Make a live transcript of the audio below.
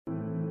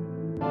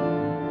Welcome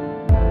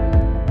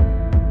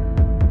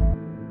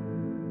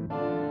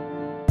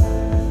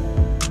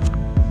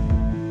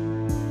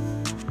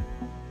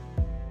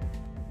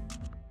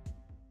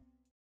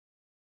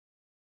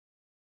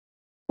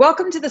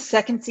to the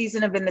second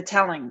season of In the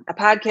Telling, a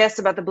podcast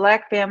about the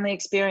Black family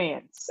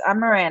experience. I'm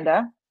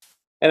Miranda.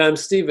 And I'm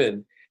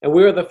Stephen, and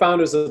we are the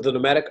founders of the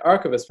Nomadic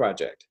Archivist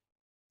Project.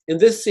 In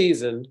this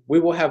season, we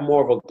will have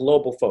more of a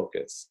global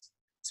focus,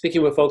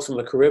 speaking with folks from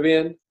the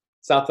Caribbean,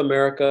 South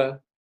America,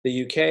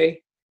 the UK,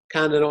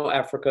 continental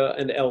Africa,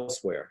 and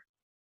elsewhere.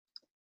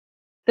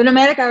 The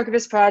Nomadic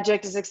Archivist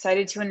Project is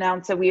excited to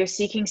announce that we are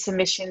seeking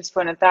submissions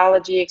for an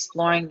anthology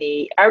exploring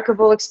the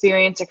archival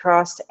experience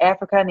across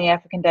Africa and the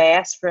African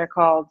diaspora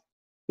called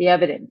The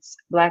Evidence,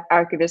 Black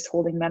Archivists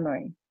Holding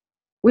Memory.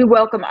 We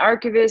welcome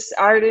archivists,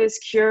 artists,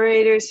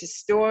 curators,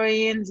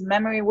 historians,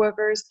 memory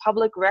workers,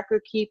 public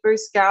record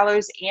keepers,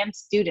 scholars, and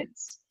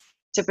students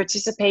to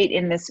participate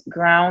in this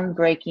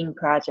groundbreaking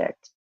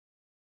project.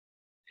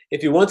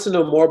 If you want to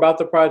know more about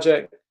the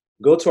project,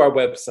 go to our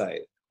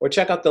website or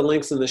check out the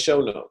links in the show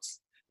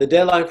notes. The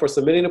deadline for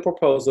submitting a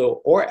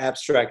proposal or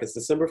abstract is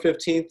December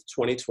 15th,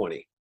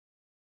 2020.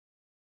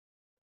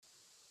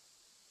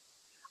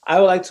 I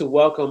would like to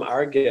welcome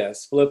our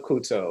guest, Philip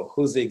Couto,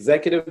 who's the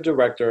Executive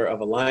Director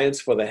of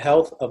Alliance for the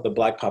Health of the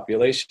Black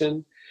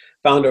Population,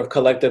 founder of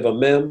Collective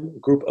Amem,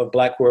 group of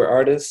Black queer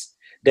artists,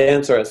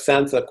 dancer at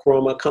Santa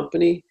Chroma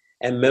Company,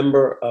 and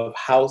member of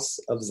House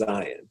of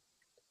Zion.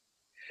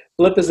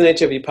 Philip is an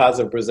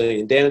HIV-positive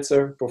Brazilian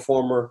dancer,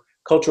 performer,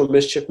 cultural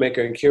mischief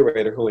maker, and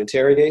curator who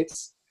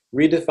interrogates,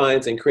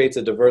 redefines, and creates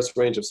a diverse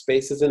range of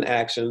spaces and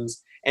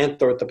actions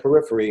and at the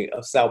periphery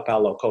of Sao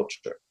Paulo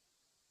culture.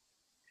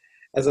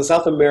 As a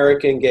South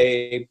American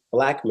gay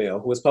Black male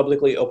who is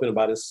publicly open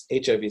about his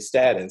HIV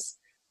status,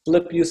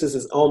 Philip uses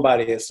his own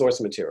body as source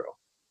material,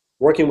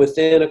 working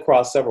within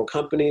across several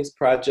companies,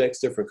 projects,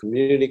 different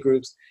community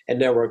groups, and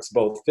networks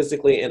both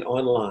physically and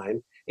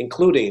online,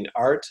 including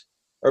art,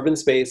 urban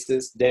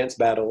spaces, dance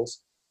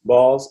battles,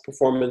 balls,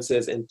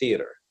 performances, and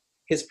theater.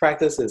 His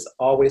practice is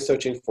always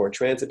searching for a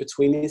transit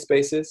between these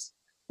spaces,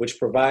 which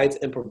provides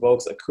and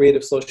provokes a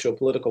creative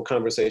socio-political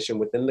conversation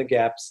within the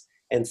gaps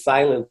and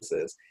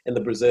silences in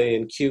the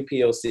Brazilian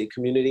QPOC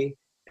community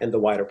and the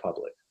wider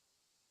public.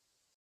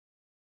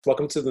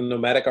 Welcome to the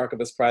Nomadic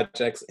Archivist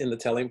Project's In the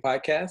Telling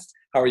podcast.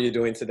 How are you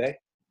doing today?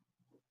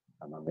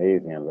 I'm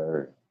amazing. I'm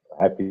very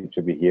happy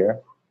to be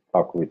here,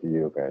 talk with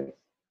you guys.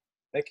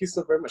 Thank you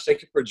so very much.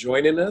 Thank you for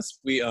joining us.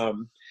 We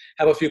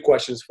have a few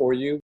questions for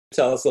you.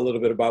 Tell us a little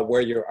bit about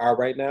where you are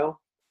right now,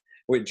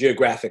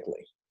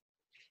 geographically.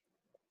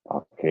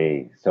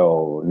 Okay,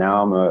 so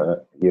now I'm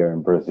here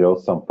in Brazil,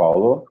 São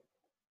Paulo,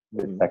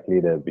 exactly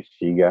the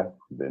Bexiga,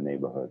 the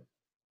neighborhood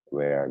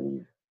where I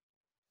live.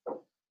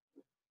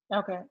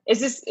 Okay.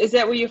 Is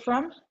that where you're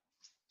from?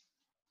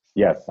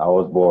 Yes, I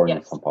was born in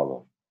Yes. São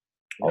Paulo.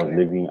 I Okay. was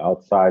living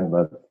outside,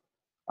 but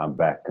I'm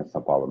back in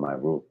São Paulo, my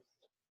roots.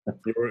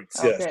 Your roots,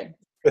 yes. Okay.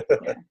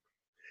 Yeah.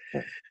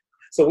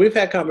 So we've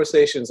had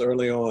conversations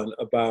early on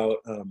about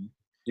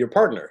your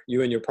partner.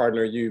 You and your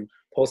partner, you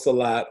post a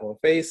lot on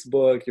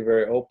Facebook. You're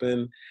very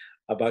open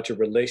about your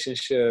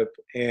relationship.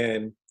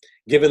 And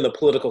given the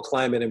political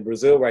climate in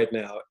Brazil right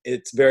now,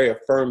 it's very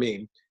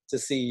affirming to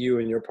see you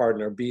and your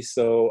partner be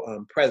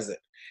so present.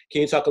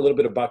 Can you talk a little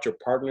bit about your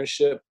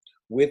partnership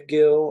with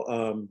Gil?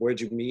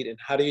 Where'd you meet and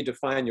how do you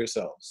define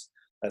yourselves?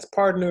 As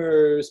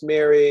partners,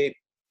 married?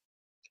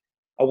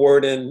 A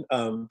word in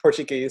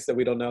Portuguese that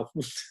we don't know.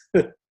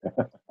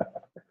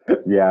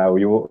 Yeah,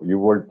 you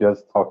were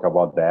just talking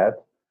about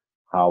that,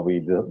 how we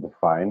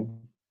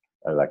define,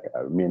 like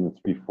minutes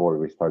before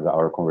we started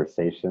our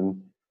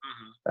conversation.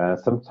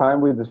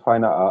 Sometimes we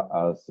define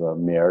as a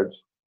marriage,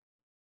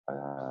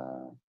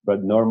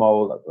 but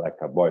normal like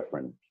a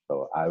boyfriend.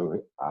 So I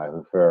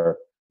refer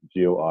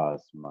Jill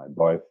as my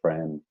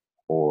boyfriend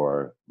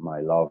or my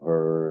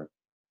lover,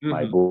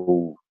 my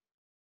boo.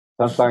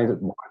 Sometimes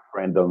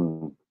boyfriend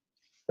don't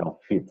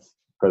fit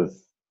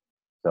because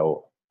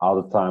so all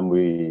the time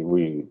we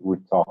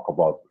talk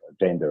about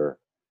gender,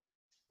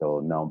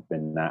 so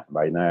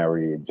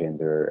non-binary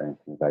gender and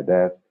things like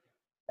that.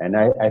 And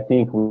I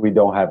think we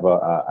don't have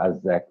a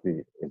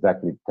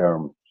exactly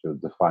term to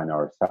define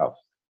ourselves,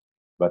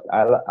 but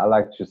I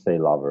like to say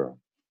lover.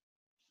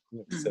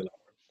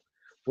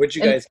 Where'd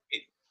you guys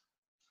meet?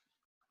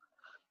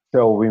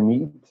 So we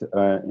meet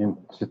in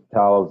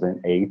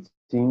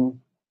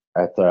 2018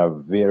 at a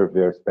very,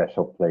 very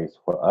special place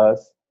for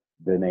us.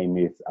 The name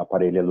is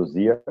Aparelho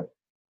Luzia.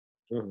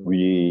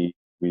 We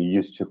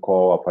used to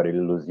call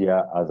Aparelho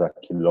Luzia as a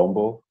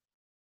quilombo.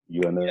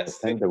 You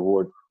understand the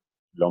word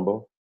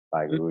quilombo?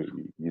 Like we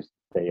used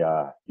to say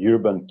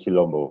urban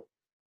quilombo.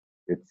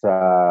 It's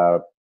a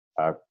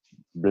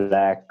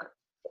Black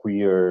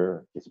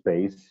queer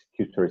space,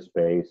 culture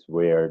space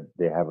where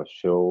they have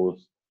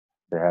shows,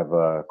 they have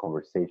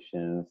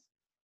conversations,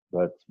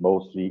 but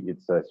mostly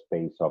it's a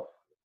space of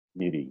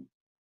meeting.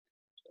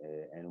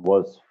 And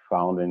was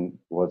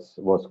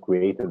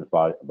created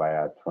by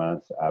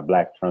a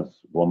Black trans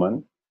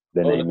woman.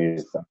 The name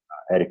is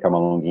Erica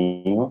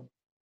Malonguinho,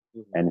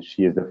 and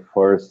she is the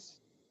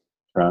first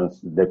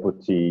trans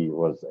deputy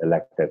was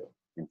elected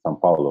in São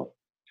Paulo.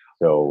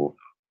 So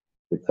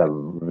it's a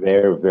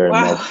very, very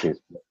Wow. magic.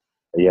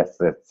 Yes,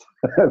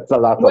 it's a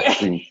lot of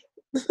things.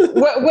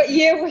 What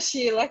year was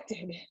she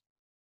elected?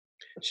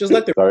 She was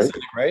elected, Sorry?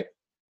 right?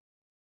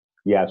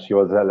 Yeah, she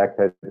was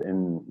elected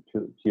in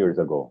 2 years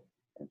ago,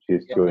 and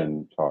she's still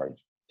in charge.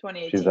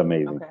 2018. She's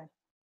amazing. Okay.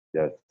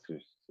 Yes,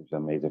 she's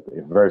amazing.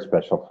 Very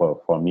special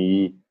for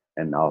me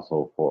and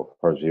also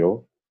for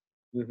Gil.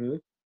 Mm-hmm.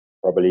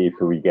 Probably if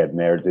we get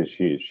married,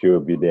 she will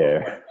be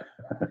there.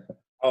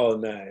 Oh,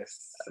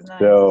 nice.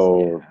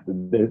 So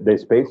the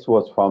space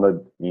was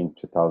founded in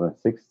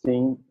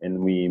 2016, and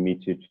we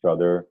meet each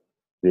other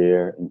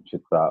there in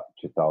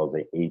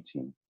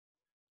 2018.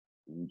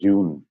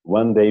 June,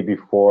 one day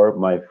before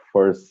my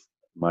first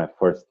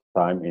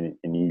time in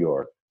New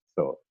York.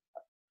 So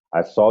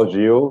I saw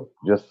Gil,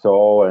 just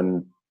saw,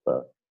 and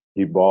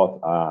he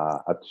bought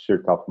a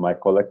t-shirt of my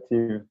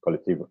collective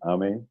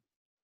Amen.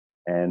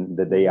 And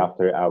the day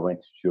after, I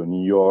went to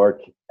New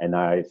York, and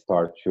I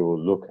started to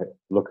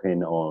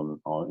looking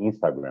on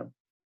Instagram,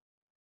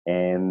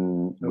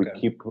 and we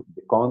keep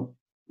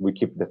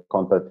the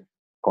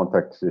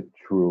contact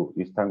through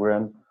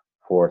Instagram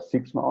for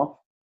 6 months.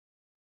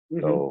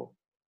 Mm-hmm. So,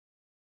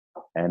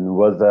 and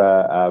was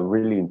a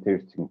really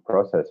interesting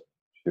process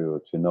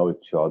to know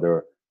each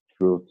other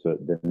through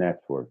the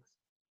networks,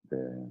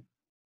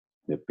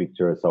 the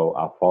pictures. So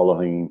I'm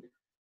following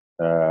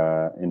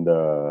in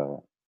the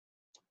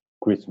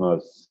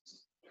Christmas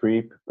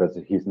trip, because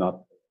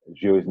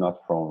Gil is not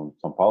from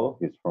São Paulo,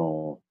 he's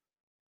from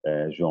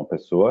João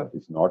Pessoa,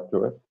 he's north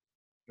to it.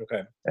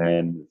 Okay.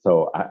 And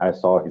so I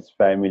saw his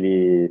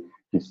family,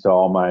 he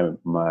saw my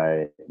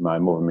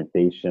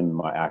movimentation,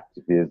 my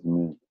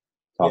activism,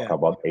 talk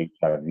about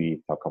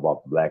HIV, talk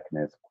about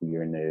blackness,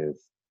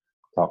 queerness,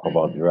 talk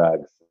about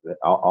drugs,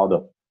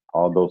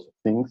 all those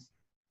things.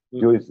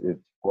 Gil is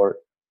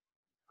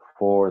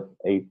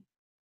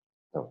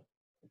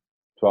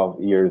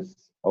 12 years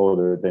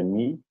older than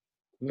me.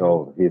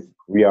 So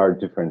we are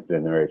different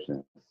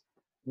generations.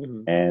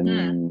 Mm-hmm.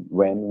 And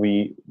when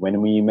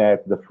we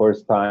met the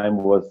first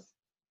time was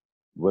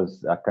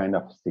a kind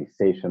of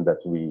sensation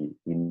that we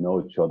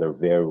know each other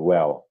very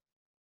well,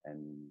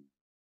 and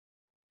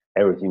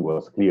everything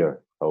was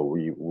clear. So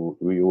we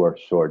were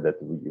sure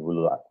that we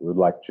would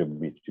like to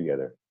be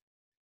together.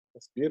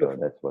 That's beautiful.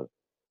 So that was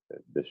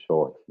the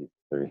short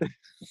history.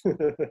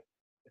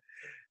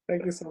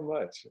 Thank you so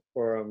much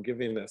for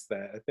giving us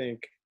that. I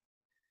think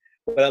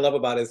what I love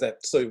about it is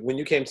that, so when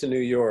you came to New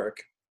York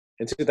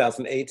in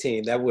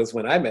 2018, that was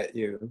when I met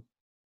you,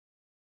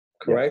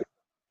 correct?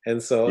 Yes.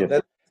 And so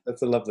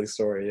that's a lovely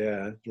story.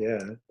 Yeah.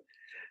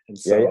 And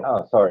so,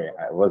 Oh, sorry,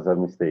 it was a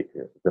mistake.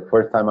 The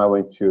first time I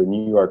went to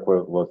New York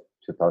was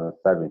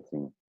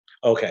 2017.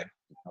 Okay.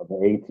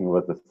 2018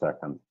 was the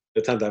second.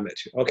 The time that I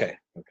met you. Okay.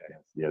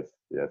 Yes.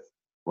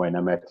 When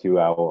I met you,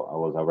 I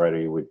was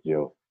already with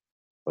Gil.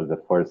 It was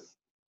the first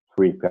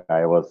trip.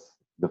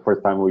 The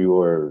first time we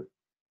were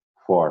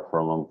for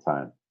a long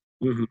time.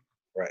 Mm-hmm.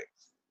 Right.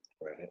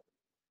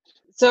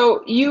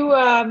 So you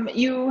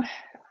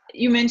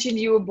mentioned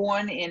you were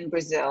born in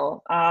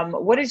Brazil.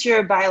 What is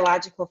your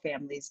biological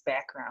family's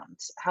background?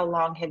 How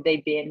long had they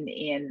been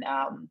in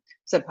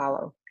Sao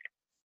Paulo?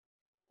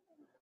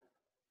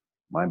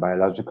 My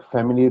biological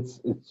family,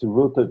 it's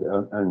rooted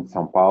in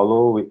Sao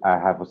Paulo. I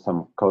have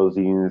some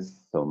cousins.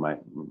 So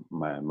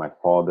my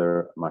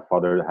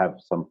father have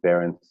some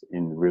parents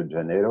in Rio de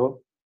Janeiro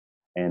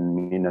and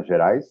Minas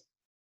Gerais,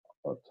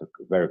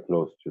 very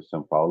close to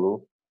Sao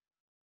Paulo.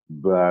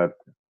 But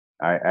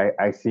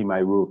I see my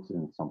roots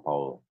in Sao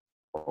Paulo.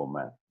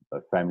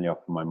 The family of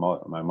my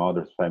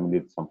mother's family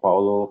is São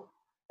Paulo,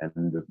 and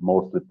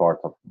mostly part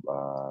of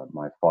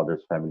my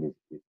father's family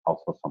is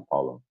also São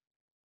Paulo.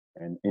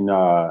 And in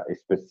a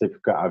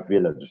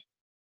village,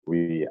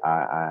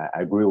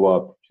 I grew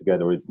up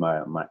together with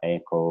my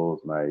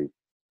uncles.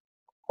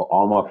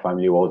 All my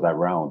family was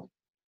around,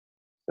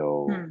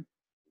 so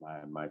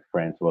my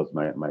friends was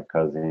my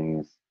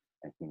cousins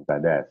and things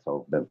like that.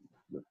 So the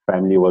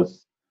family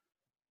was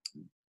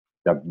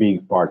the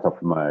big part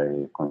of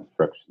my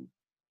construction.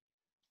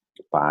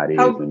 Parties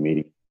and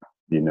meetings,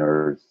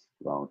 dinners,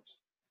 lunch.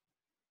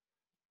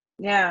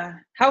 Yeah.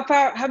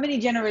 How many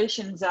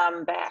generations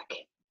back?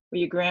 Were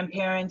your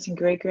grandparents and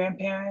great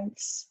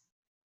grandparents?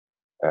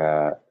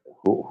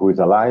 Who is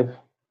alive?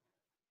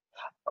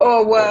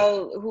 Oh,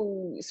 well,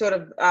 who sort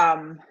of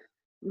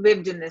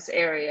lived in this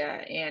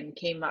area and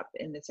came up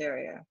in this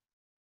area?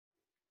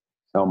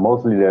 So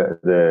mostly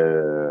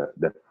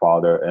the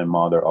father and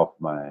mother of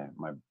my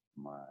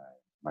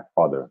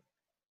father.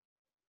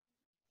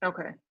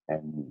 Okay.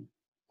 And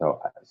so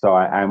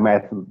I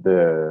met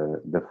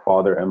the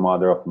father and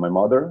mother of my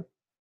mother,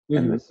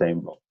 and the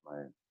same of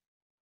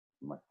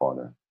my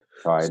father.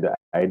 So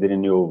I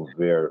didn't know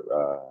where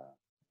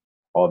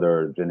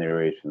other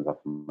generations of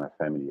my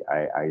family.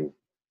 I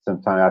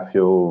sometimes I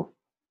feel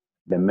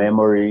the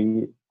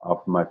memory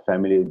of my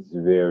family is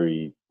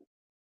very,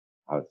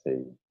 I would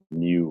say,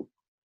 new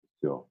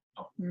still.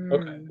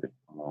 Okay.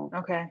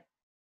 Okay.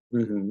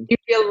 Mm-hmm. You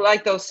feel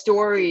like those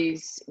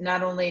stories,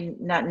 not only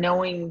not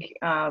knowing,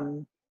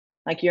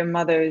 like your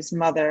mother's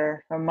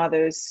mother or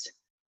mother's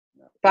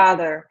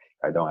father,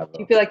 I don't have do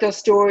you feel like those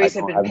stories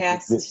have been this,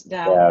 passed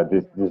down? yeah,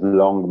 this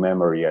long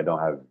memory. I don't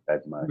have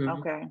that much. Mm-hmm.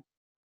 Okay.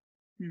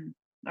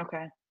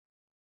 Okay.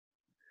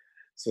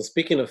 So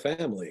speaking of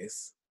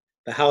families,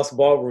 the house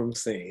ballroom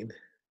scene,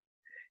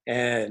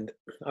 and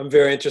I'm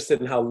very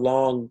interested in how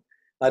long,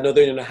 I know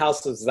they're in the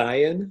House of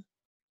Zion.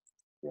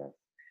 Yeah.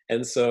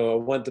 And so I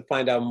wanted to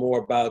find out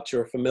more about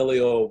your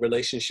familial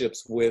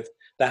relationships with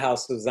the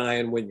House of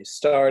Zion when you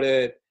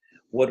started,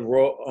 what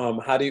role,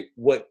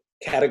 what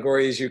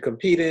categories you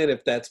compete in,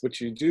 if that's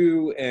what you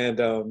do, and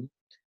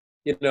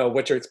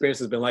what your experience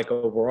has been like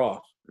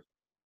overall.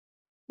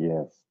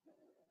 Yes.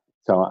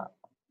 So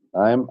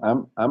I'm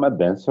a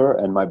dancer,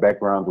 and my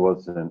background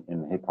was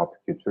in hip hop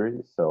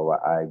culture. So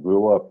I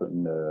grew up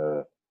in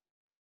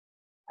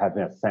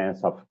having a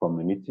sense of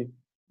community,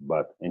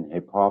 but in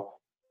hip hop.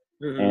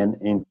 Mm-hmm.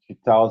 And in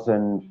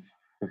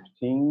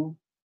 2015,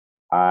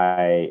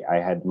 I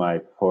had my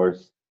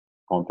first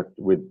contact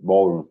with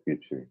ballroom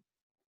culture.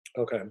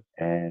 Okay.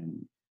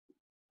 And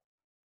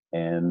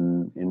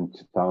in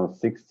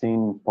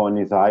 2016,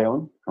 Pony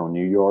Zion from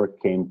New York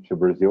came to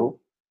Brazil,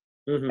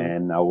 Mm-hmm.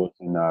 and I was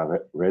in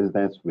a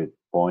residence with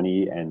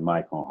Pony and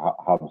Michael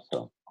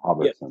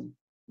Robertson.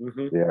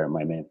 Mm-hmm. They are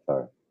my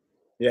mentor.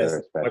 Yes,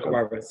 Very special. Michael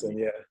Robertson,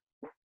 yeah.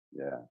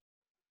 Yeah.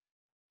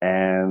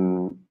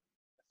 And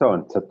so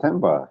in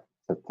September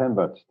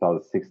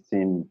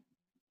 2016,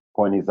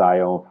 Pony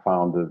Zion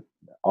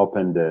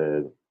opened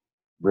the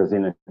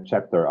Brazilian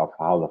chapter of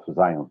House of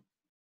Zion,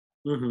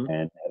 Mm-hmm.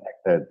 and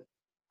elected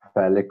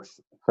Felix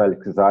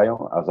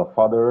Zion as a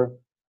father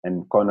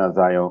and Kona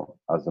Zion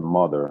as a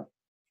mother.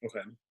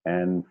 Okay.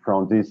 And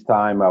from this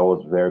time, I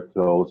was very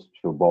close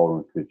to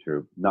ballroom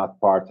culture, not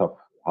part of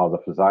House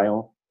of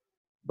Zion,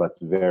 but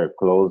very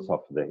close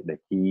of the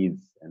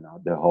kids and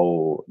the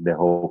whole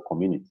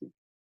community.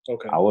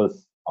 Okay. I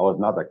was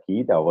not a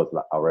kid. I was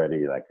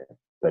already like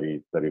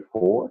 30,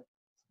 34.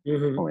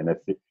 Mm-hmm.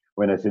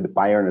 When I see the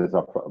pioneers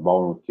of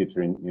ballroom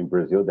culture in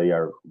Brazil, they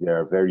are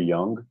very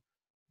young,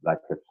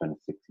 like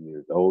 26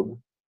 years old.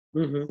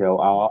 Mm-hmm. So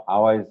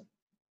I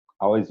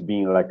always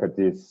being like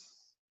this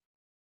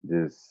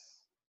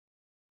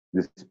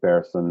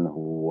person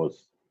who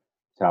was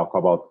talk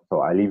about.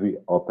 So I live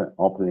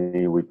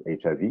openly with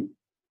HIV,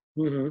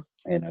 Mm-hmm.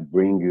 and I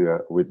bring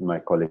with my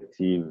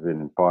collective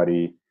and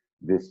party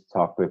this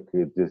topic,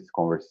 this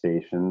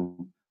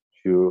conversation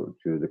to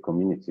the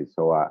community.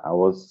 So I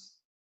was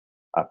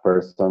a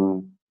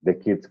person. The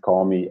kids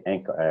call me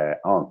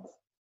aunt.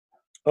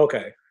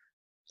 Okay.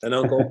 An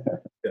uncle?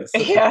 Yes.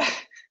 Yeah.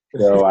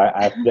 So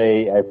I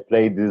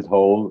play this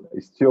role,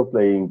 still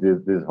playing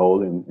this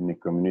role in the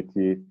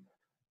community.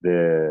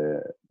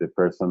 The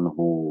person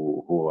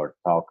who are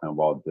talking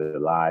about the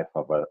life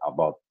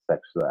about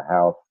sexual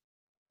health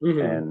Mm-hmm.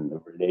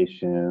 and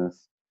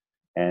relations,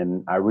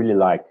 and I really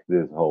like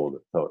this role.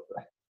 So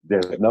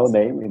there's no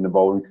name in the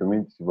ballroom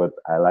community, but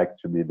I like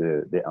to be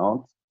the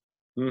aunt.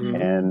 Mm-hmm.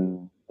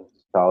 And in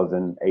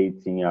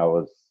 2018, I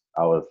was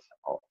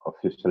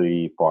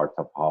officially part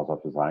of House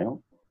of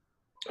Zion.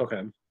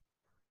 Okay.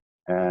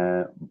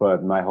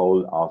 But my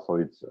whole also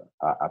it's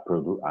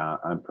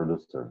I'm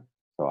producer,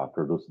 so I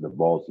produce the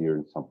balls here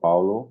in São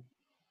Paulo,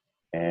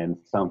 and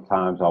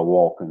sometimes I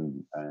walk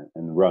and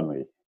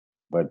runway,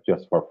 but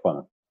just for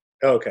fun.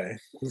 Okay.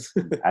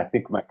 I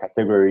think my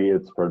category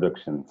is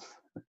productions.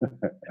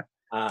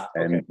 Okay.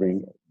 And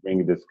bring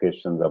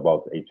discussions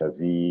about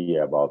HIV,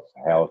 about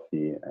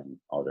healthy and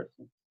other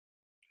things.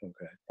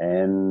 Okay.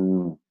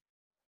 And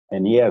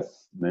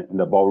yes, in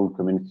the ballroom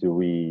community,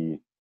 we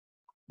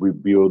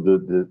build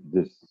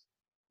this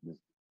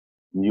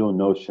new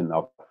notion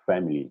of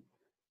family.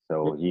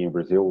 So here in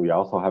Brazil, we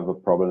also have a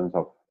problems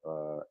of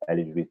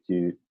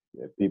LGBT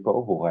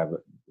people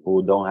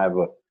who don't have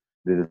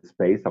this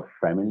space of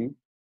family,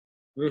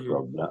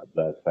 Mm-hmm.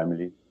 blood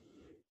family,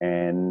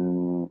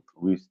 and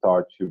we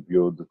start to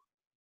build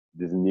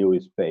this new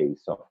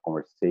space of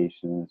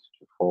conversations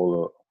to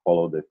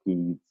follow the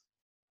kids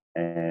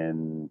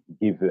and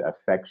give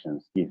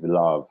affections, give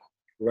love,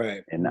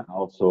 Right. and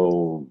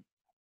also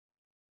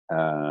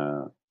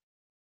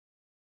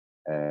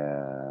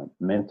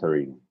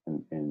mentoring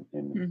in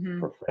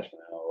Mm-hmm.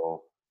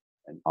 professional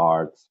and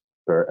arts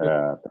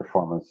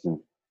performance and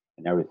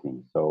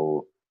everything.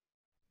 So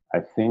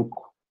I think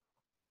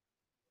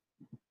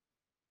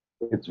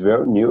it's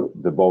very new,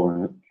 the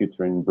ballroom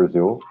culture in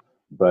Brazil,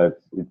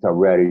 but it's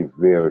already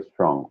very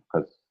strong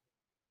because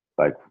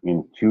like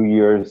in 2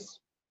 years,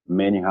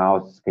 many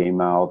houses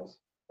came out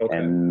Okay.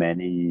 and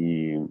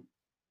many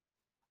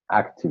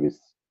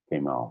activists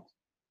came out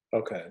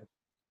Okay.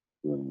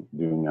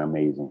 doing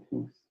amazing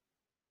things.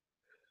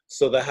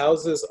 So the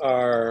houses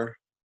are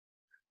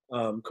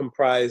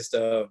comprised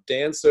of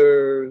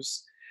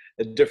dancers,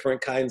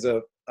 different kinds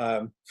of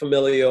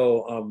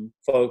familial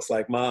folks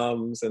like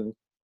moms and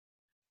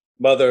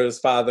mothers,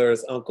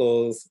 fathers,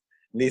 uncles,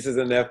 nieces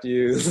and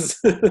nephews.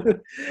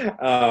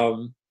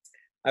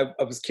 I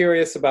was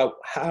curious about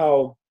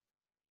how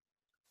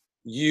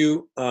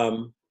you,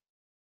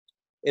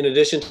 in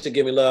addition to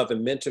giving love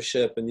and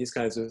mentorship and these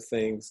kinds of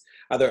things,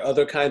 are there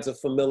other kinds of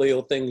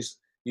familial things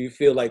you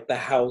feel like the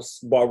house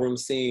ballroom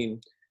scene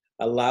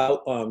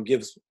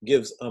gives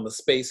a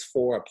space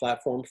for, a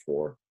platform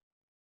for?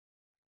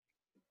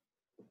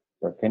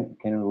 So can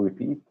you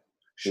repeat?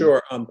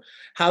 Sure.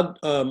 How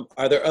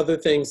are there other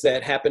things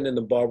that happen in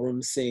the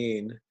ballroom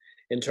scene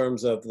in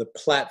terms of the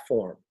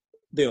platform?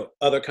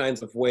 Other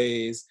kinds of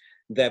ways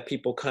that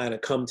people kind of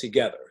come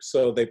together.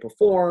 So they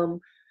perform.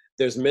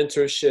 There's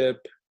mentorship.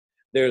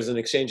 There's an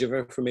exchange of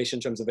information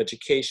in terms of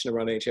education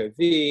around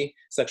HIV,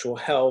 sexual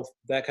health,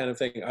 that kind of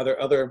thing. Are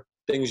there other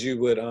things you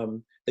would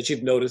that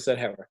you've noticed that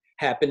are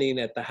happening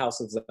at the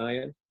House of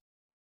Zion?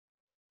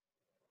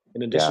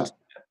 In addition Yeah. to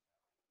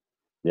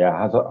Yeah,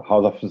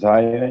 House of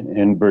Zion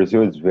in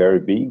Brazil is very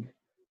big.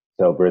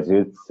 So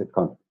Brazil,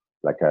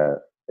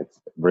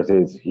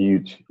 Brazil is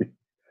huge,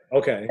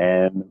 okay.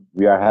 and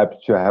we are happy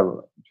to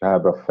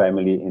have a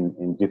family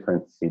in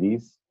different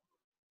cities.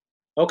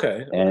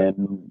 Okay.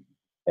 And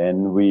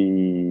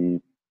we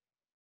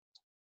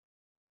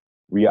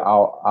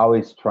are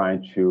always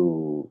trying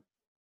to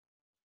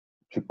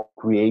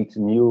create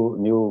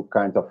new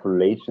kinds of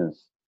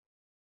relations,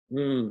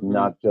 Mm-hmm.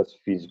 not just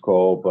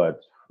physical, but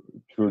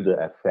through the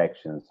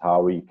affections,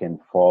 how we can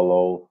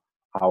follow,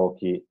 how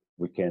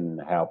we can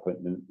help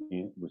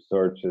in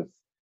researches.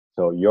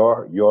 So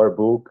your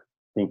book,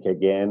 Think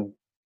Again,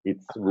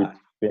 it's with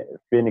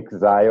Phoenix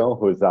Zion,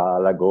 who's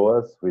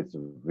Alagoas, who is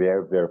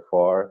very, very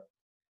far.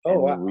 Oh,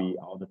 And wow. we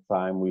all the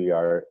time we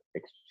are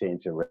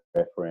exchanging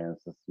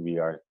references, we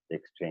are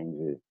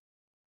exchanging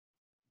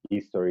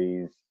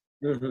histories,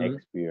 Mm-hmm.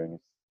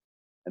 experience.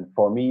 And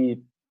for me,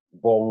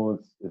 ballroom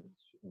is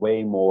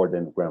way more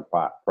than grand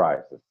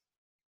prizes.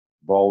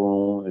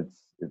 Ballroom,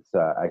 it's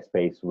a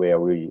space where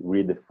we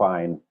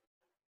redefine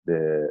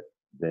the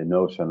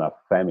notion of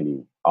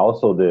family.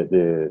 Also,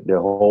 the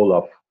whole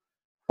of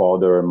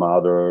father,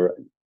 mother,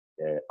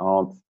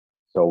 aunt.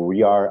 So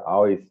we are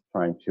always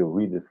trying to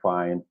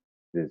redefine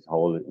this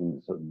whole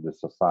in the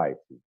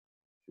society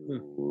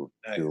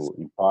Nice. to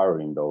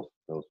empowering those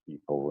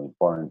people,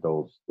 empowering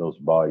those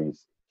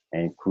bodies,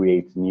 and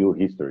create new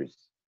histories.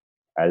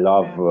 I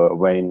love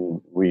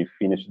when we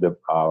finish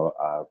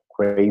our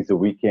crazy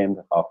weekend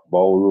of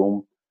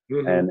ballroom,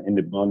 Mm-hmm. and in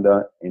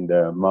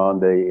the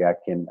Monday I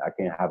can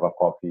have a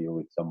coffee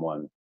with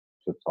someone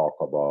to talk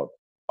about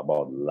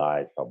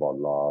life, about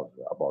love,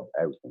 about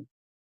everything.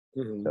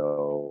 Mm-hmm.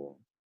 So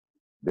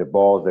the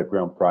balls, the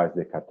grand prize,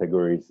 the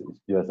categories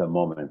is just a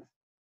moment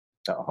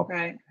of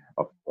Right.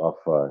 of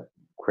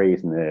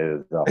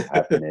craziness, of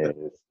happiness.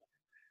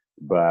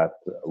 But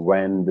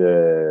when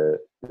the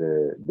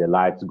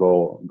lights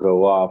go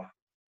off,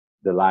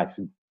 the life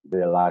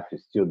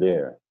is still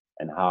there,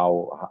 and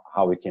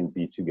how we can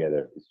be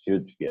together is still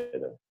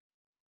together.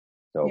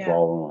 So Yeah.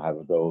 ballroom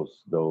have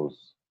those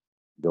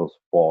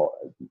four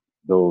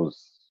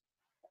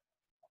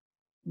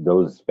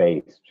those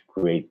space to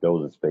create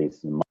those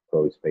spaces,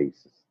 micro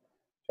spaces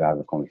to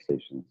have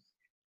conversations.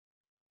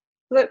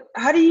 Look,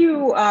 how do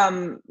you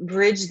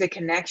bridge the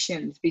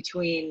connections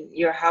between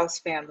your house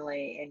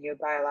family and your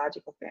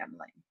biological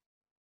family?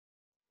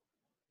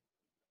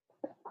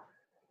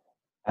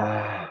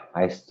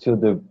 I still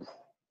do.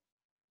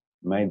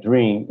 My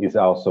dream is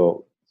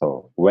also,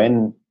 so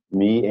when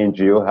me and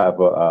Jill have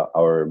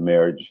our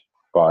marriage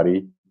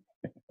party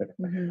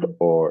Mm-hmm.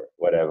 or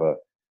whatever,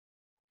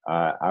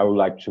 I would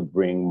like to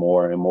bring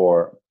more and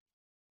more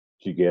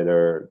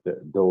together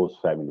those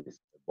families,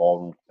 the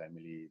ballroom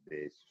family,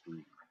 the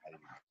street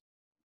family,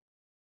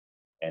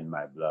 and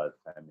my blood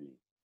family,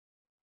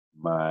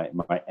 my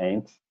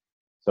aunt.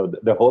 So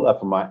the whole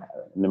of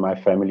my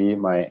family,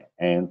 my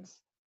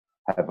aunts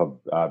have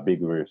a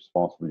big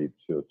responsibility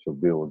to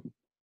build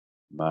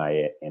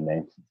my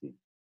identity.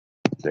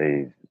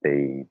 They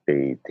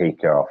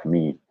take care of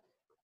me,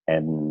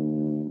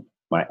 and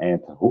my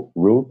aunt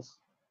Ruth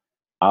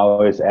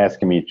always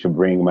asking me to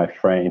bring my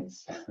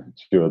friends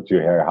to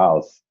her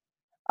house.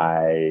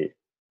 I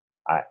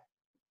I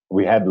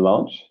we had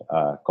lunch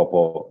a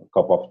couple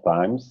of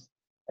times,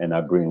 and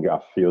I bring a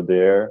few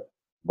there,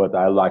 but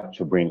I like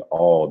to bring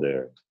all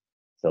there.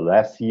 So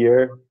last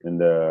year in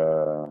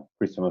the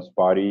Christmas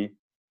party,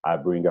 I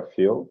bring a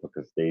few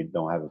because they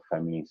don't have a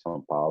family in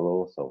São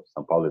Paulo. So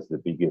São Paulo is the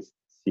biggest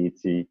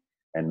city,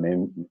 and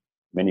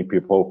many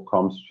people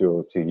comes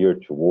to here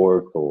to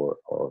work or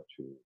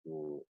to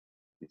do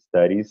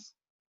studies,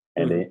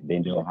 and Mm-hmm. they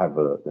don't have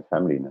the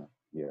family now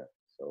here.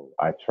 So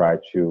I try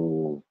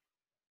to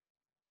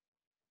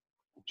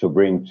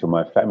bring to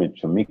my family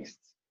to mix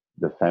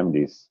the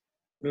families.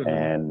 Mm-hmm.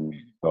 And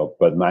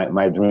but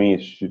my dream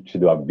is to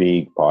do a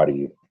big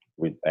party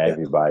with Yeah.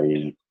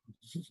 everybody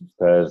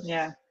because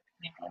Yeah.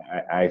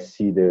 I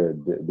see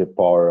the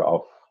power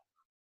of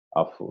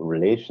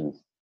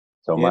relations.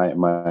 So Yeah.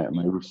 my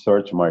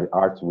research, my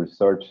art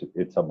research,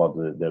 it's about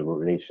the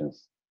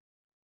relations.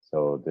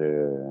 So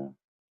the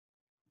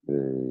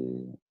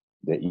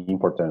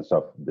importance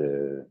of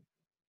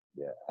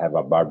have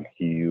a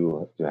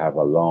barbecue, to have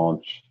a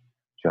lunch,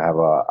 to have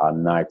a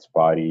night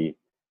party.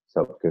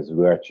 So because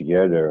we are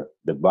together,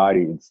 the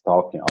body is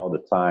talking all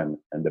the time,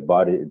 and the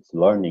body is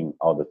learning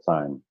all the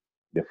time.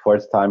 The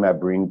first time I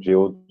bring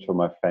Jill to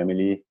my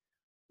family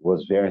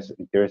was very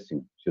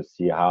interesting to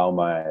see how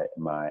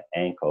my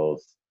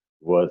ankles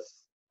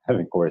was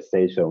having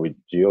conversation with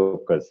Jill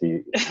because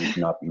he's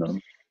not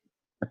known.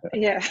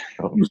 Yeah.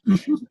 So,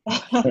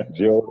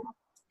 Jill,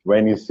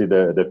 when you see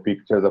the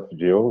pictures of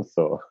Jill,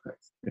 so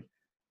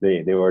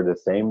they were the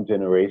same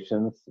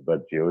generations,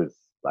 but Jill is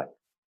like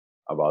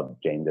about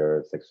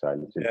gender,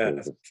 sexuality, so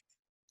Yes. it's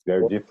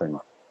very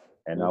different.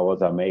 And I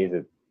was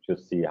amazed to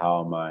see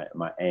how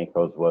my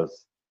ankles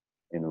was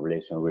in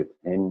relation with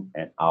him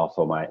and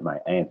also my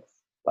aunts.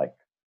 Like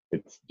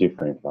it's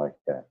different, like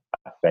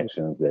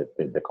affections,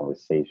 the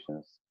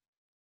conversations,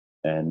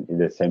 and in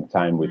the same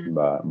time with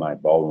my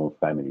ballroom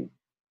family,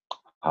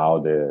 how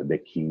the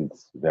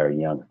kids very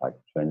young, like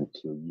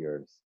 22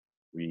 years,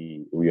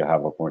 we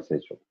have a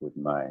conversation with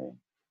my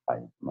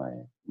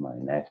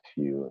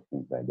nephew,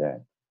 things like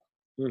that.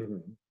 Mm-hmm.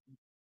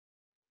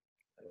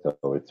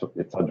 So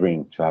it's a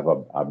dream to have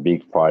a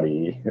big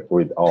party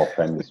with all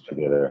families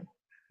together.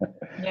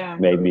 Yeah.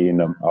 Maybe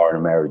in our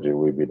marriage it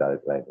will be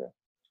that later.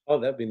 Oh,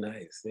 that'd be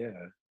nice. Yeah.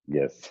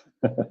 Yes.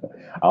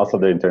 Also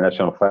the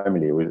international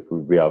family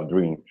will be our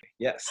dream.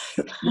 Yes.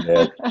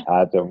 Yes.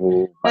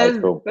 Adamu,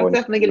 Michael, That's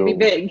definitely going to be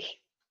big.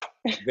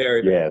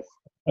 Very big. Yes.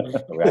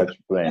 We have to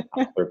plan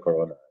after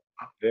Corona.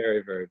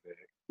 Very, very big.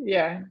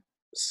 Yeah.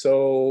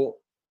 So,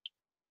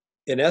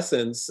 in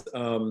essence,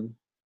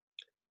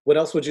 what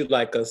else would you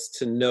like us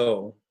to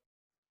know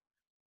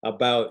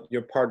about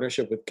your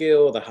partnership with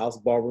Gil, the house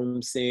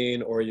ballroom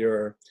scene, or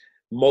your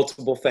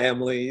multiple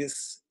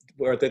families?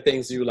 What are the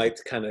things you like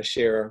to kind of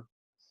share?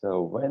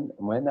 So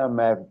when I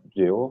met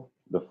Jill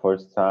the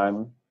first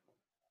time,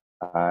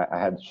 I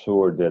had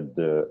sure that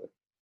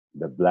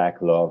the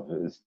black love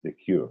is the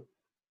cure.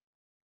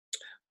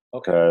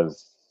 Okay.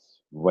 Because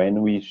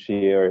when we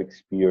share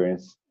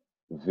experience,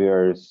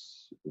 very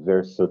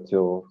very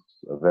subtle,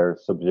 very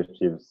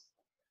subjective,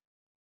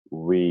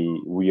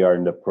 we are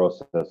in the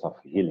process of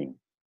healing.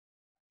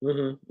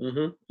 Mm-hmm,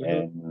 mm-hmm,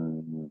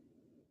 mm-hmm.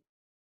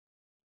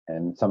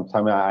 And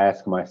sometimes I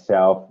ask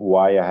myself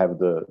why I have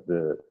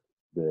the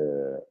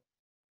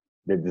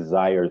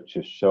desire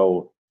to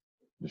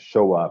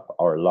show up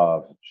our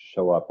love, to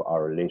show up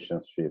our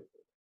relationship,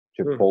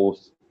 to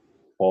post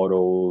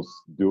photos,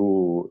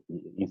 do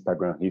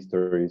Instagram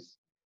histories,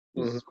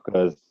 is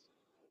because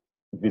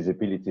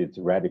visibility is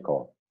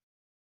radical.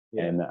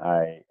 Yeah. And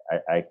I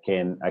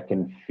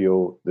can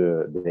feel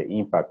the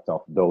impact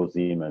of those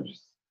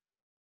images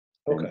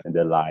in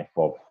the life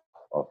of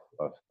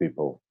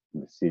people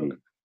in the city.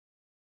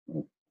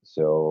 Okay.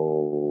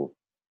 So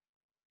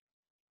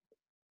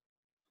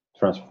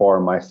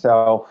transform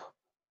myself,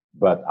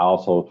 but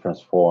also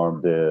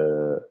transform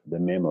the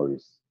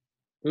memories.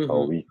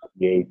 So we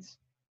create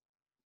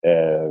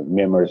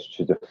memories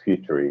to the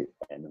future,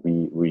 and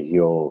we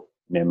heal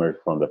memories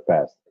from the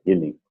past.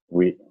 Healing,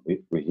 we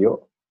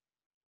heal.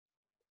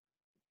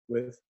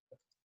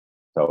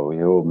 So we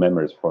heal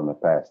memories from the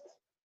past.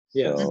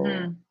 Yes.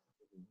 So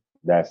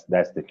that's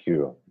the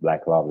cure.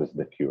 Black love is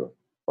the cure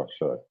for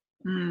sure.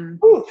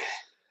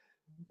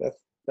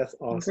 That's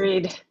awesome.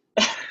 Agreed.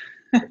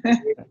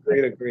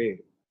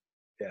 Agreed.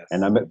 Yes.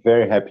 And I'm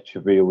very happy to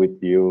be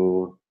with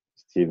you,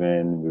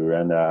 Steven,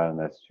 Miranda.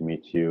 Nice to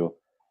meet you.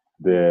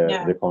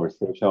 The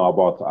conversation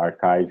about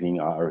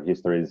archiving our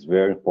history is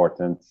very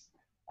important.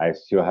 I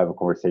still have a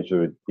conversation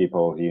with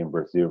people here in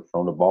Brazil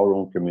from the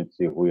ballroom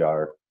community who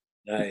are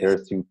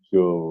interested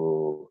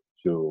to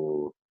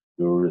do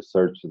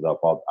research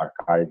about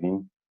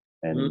archiving,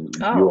 and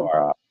you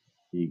are a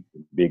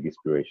big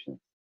inspiration.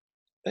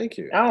 Thank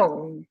you.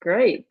 Oh,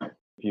 great.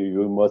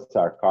 You must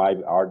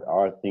archive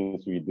our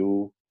things we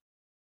do.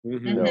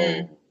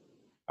 So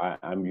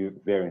I'm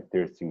very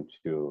interested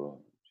to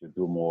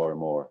do more and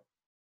more,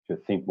 to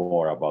think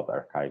more about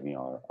archiving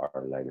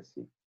our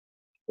legacy.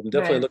 I'm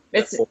definitely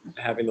looking forward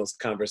to having those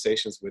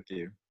conversations with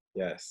you.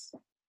 Yes.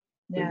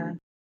 Yeah.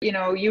 You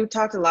know, you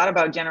talked a lot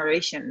about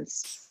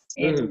generations,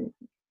 and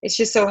it's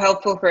just so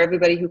helpful for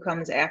everybody who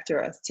comes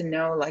after us to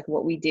know like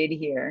what we did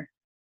here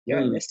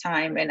during this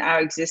time and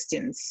our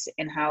existence,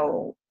 and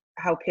how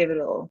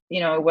pivotal, you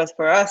know, it was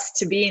for us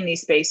to be in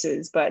these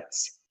spaces, but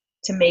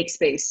to make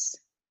space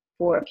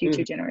for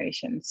future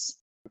generations.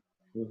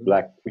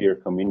 Black queer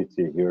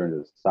community here in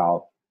the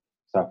South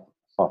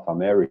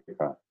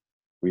America,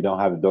 we don't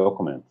have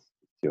documents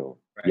still.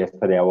 Right.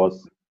 Yesterday I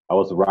was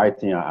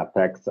writing a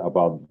text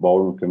about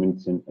ballroom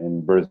community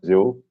in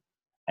Brazil,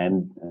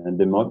 and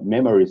the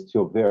memory is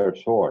still very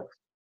short.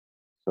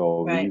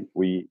 So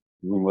we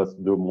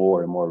must do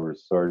more and more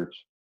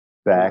research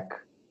back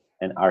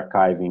and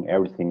archiving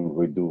everything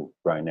we do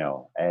right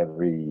now.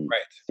 Every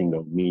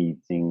single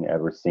meeting,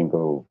 every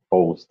single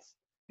post,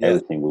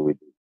 everything we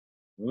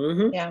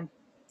do. Yeah.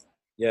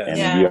 Yeah.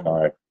 And we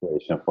are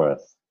inspiration for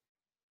us.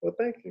 Well,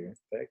 thank you.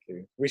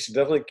 We should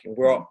definitely.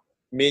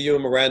 me, you,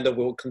 and Miranda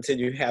will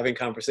continue having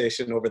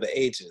conversation over the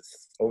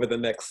ages, over the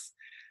next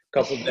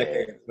couple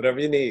decades, whatever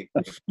you need.